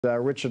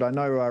Richard, I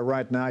know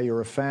right now you're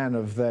a fan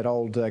of that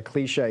old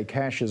cliche,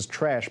 cash is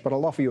trash, but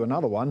I'll offer you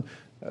another one.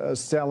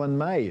 Sell in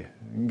May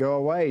and go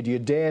away. Do you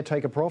dare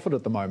take a profit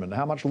at the moment?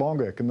 How much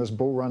longer can this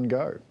bull run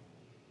go?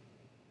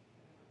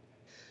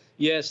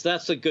 Yes,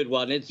 that's a good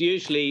one. It's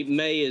usually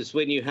May is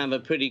when you have a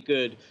pretty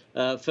good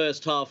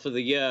first half of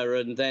the year,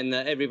 and then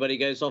everybody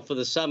goes off for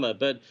the summer.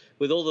 But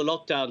with all the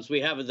lockdowns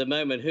we have at the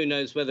moment, who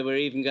knows whether we're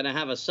even going to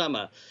have a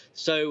summer.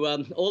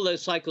 So all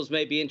those cycles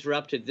may be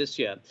interrupted this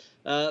year.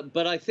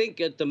 But I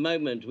think at the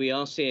moment we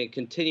are seeing a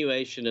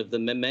continuation of the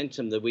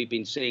momentum that we've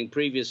been seeing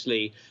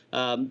previously.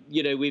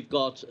 We've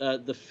got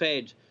the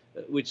Fed,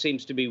 which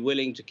seems to be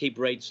willing to keep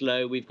rates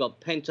low. We've got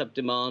pent-up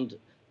demand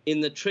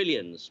in the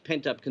trillions,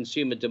 pent-up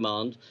consumer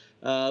demand.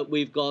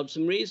 We've got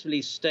some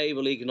reasonably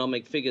stable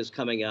economic figures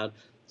coming out.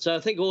 So I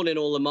think all in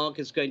all, the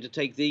market's going to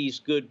take these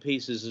good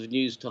pieces of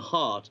news to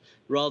heart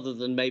rather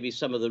than maybe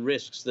some of the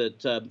risks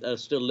that are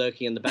still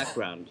lurking in the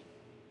background.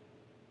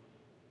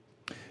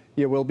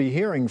 Yeah, we'll be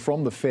hearing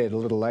from the Fed a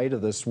little later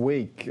this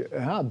week.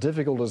 How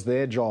difficult is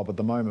their job at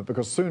the moment?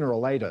 Because sooner or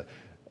later,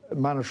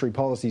 monetary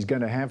policy is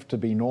going to have to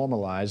be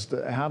normalized.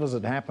 How does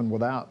it happen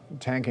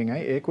without tanking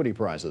equity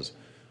prices?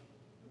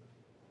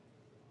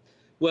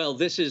 Well,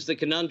 this is the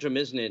conundrum,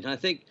 isn't it? I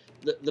think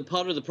the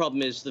part of the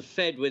problem is the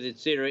Fed, with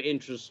its zero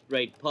interest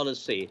rate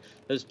policy,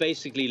 has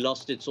basically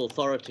lost its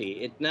authority.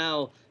 It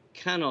now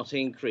cannot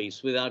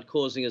increase without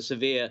causing a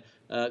severe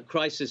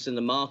crisis in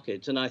the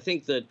market. And I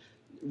think that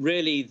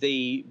really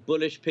the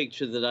bullish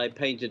picture that I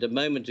painted a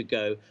moment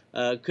ago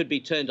could be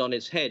turned on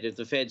its head if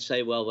the Fed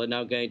say, well, we're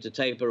now going to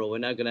taper or we're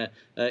now going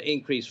to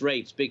increase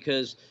rates,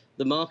 because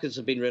the markets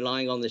have been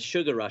relying on this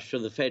sugar rush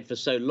from the Fed for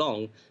so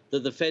long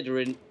that the Fed are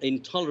in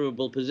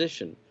intolerable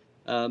position.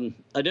 I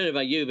don't know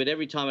about you, but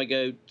every time I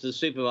go to the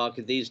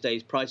supermarket these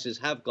days, prices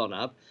have gone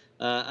up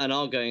and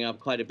are going up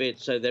quite a bit.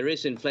 So there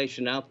is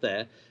inflation out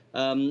there.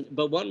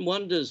 But one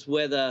wonders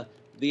whether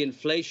the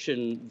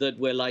inflation that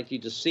we're likely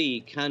to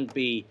see can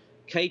be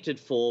catered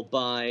for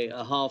by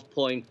a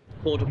half-point,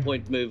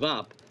 quarter-point move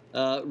up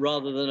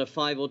rather than a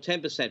 5 or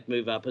 10%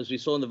 move up, as we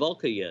saw in the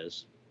Volcker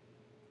years.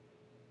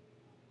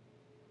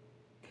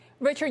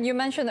 Richard, you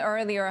mentioned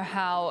earlier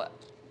how,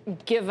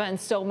 given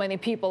so many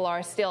people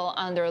are still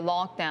under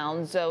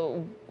lockdown,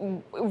 so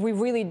we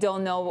really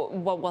don't know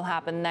what will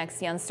happen next,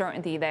 the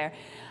uncertainty there.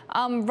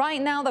 Right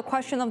now, the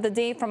question of the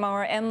day from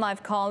our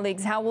MLive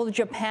colleagues: how will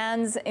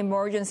Japan's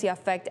emergency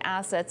affect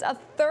assets? A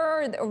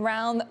third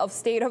round of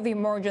state of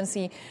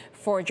emergency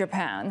for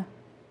Japan.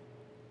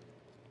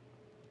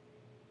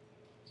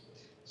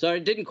 Sorry, I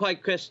didn't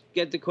quite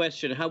get the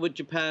question. How would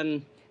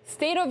Japan?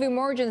 State of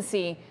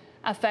emergency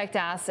affect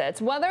assets.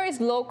 Whether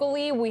it's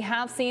locally, we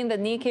have seen the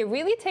Nikkei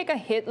really take a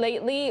hit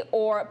lately,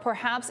 or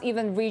perhaps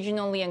even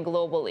regionally and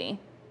globally.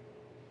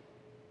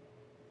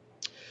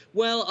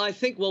 Well, I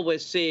think what we're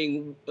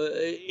seeing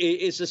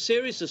is a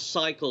series of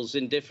cycles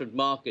in different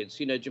markets.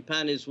 You know,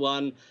 Japan is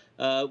one.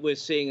 We're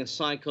seeing a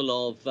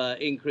cycle of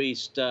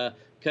increased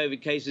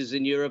COVID cases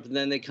in Europe, and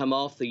then they come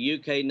off. The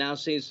UK now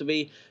seems to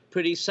be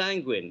pretty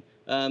sanguine.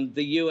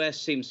 The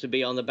US seems to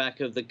be on the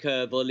back of the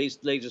curve, or at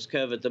least latest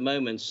curve at the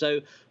moment.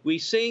 So we're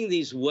seeing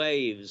these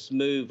waves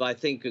move, I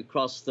think,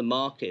 across the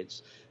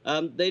markets.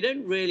 They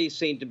don't really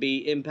seem to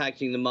be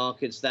impacting the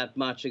markets that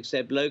much,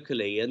 except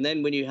locally. And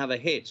then when you have a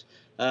hit,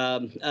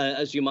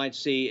 as you might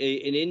see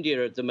in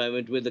India at the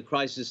moment with the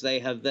crisis they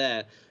have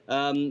there,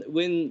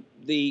 when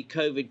the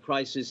COVID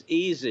crisis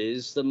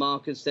eases, the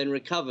markets then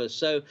recover.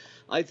 So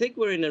I think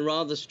we're in a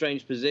rather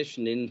strange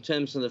position in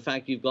terms of the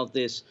fact you've got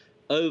this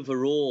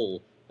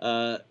overall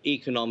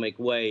economic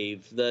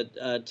wave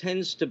that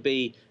tends to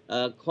be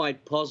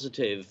quite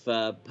positive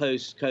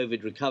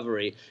post-COVID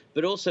recovery,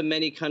 but also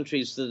many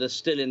countries that are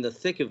still in the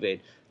thick of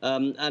it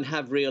and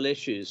have real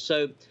issues.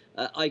 So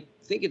I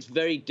think it's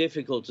very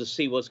difficult to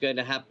see what's going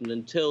to happen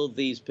until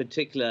these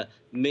particular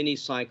mini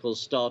cycles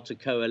start to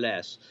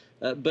coalesce.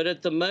 But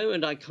at the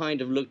moment, I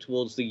kind of look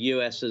towards the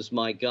US as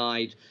my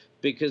guide,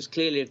 because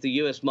clearly if the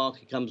US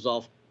market comes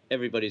off,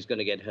 everybody's going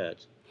to get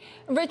hurt.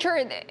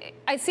 Richard,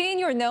 I see in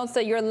your notes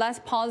that you're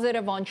less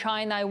positive on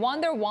China. I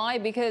wonder why,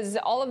 because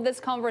all of this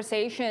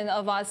conversation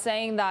of us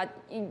saying that,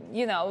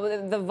 you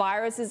know, the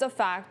virus is a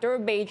factor,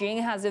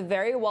 Beijing has it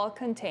very well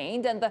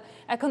contained, and the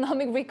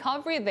economic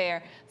recovery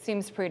there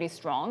seems pretty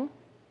strong.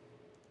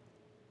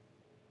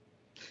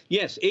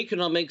 Yes,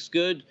 economics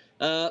good.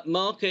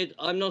 Market,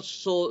 I'm not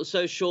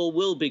so sure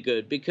will be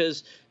good,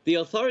 because the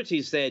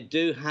authorities there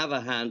do have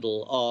a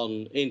handle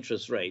on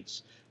interest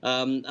rates.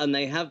 And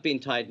they have been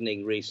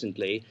tightening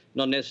recently,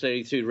 not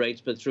necessarily through rates,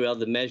 but through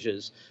other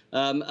measures.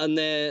 And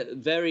they're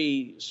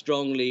very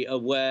strongly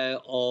aware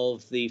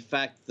of the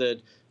fact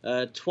that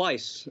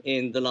twice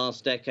in the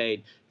last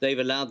decade, they've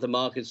allowed the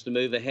markets to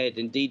move ahead,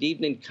 indeed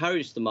even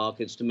encouraged the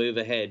markets to move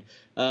ahead.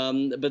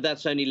 But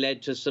that's only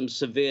led to some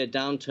severe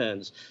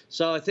downturns.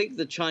 So I think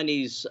the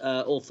Chinese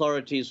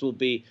authorities will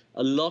be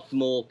a lot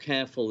more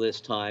careful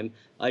this time.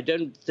 I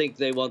don't think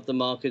they want the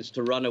markets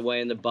to run away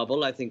in the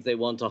bubble. I think they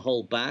want to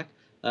hold back.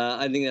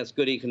 I think that's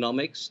good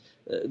economics.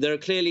 There are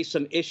clearly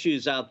some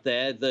issues out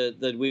there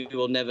that we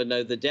will never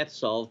know the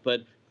depths of,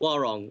 but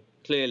Huarong,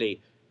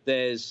 clearly,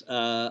 there's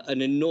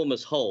an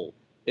enormous hole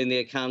in the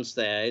accounts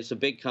there. It's a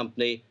big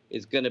company.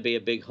 It's going to be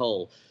a big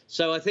hole.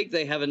 So I think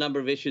they have a number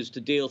of issues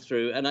to deal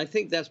through, and I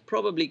think that's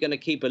probably going to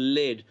keep a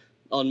lid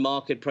on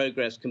market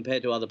progress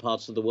compared to other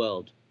parts of the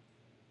world.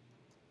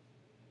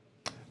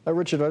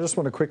 Richard, I just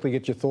want to quickly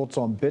get your thoughts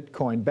on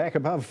Bitcoin. Back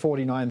above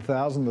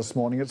 49,000 this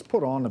morning. It's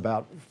put on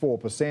about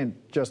 4%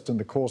 just in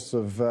the course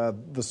of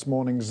this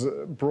morning's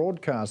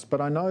broadcast. But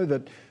I know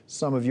that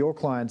some of your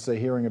clients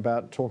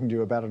are talking to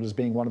you about it as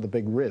being one of the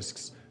big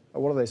risks.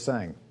 What are they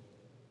saying?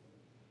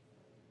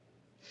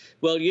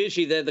 Well,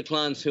 usually they're the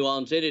clients who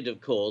aren't in it, of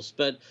course.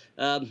 But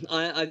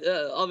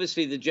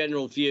obviously the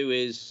general view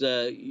is,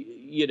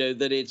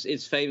 that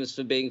it's famous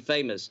for being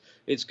famous.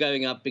 It's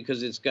going up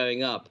because it's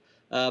going up.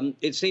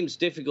 It seems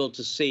difficult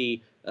to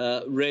see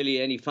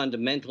really any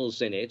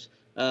fundamentals in it.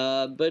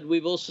 But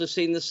we've also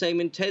seen the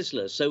same in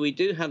Tesla. So we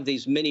do have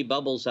these mini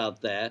bubbles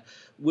out there,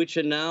 which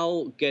are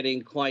now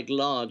getting quite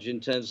large in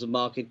terms of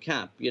market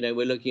cap.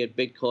 We're looking at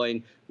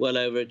Bitcoin well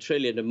over $1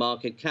 trillion of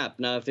market cap.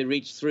 Now, if it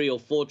reached 3 or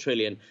 4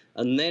 trillion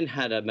and then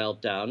had a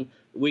meltdown,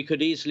 we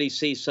could easily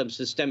see some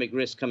systemic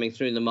risk coming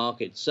through in the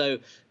market. So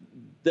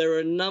there are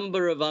a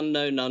number of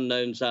unknown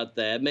unknowns out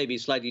there, maybe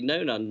slightly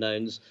known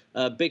unknowns.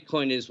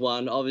 Bitcoin is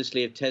one.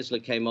 Obviously, if Tesla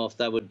came off,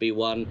 that would be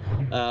one.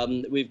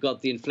 We've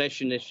got the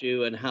inflation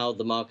issue and how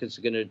the markets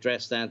are going to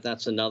address that.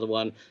 That's another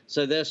one.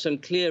 So there's some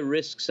clear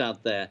risks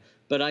out there.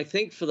 But I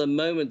think for the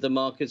moment, the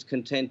markets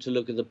can tend to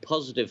look at the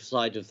positive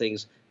side of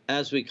things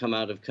as we come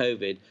out of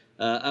COVID,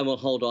 and we'll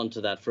hold on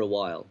to that for a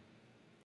while.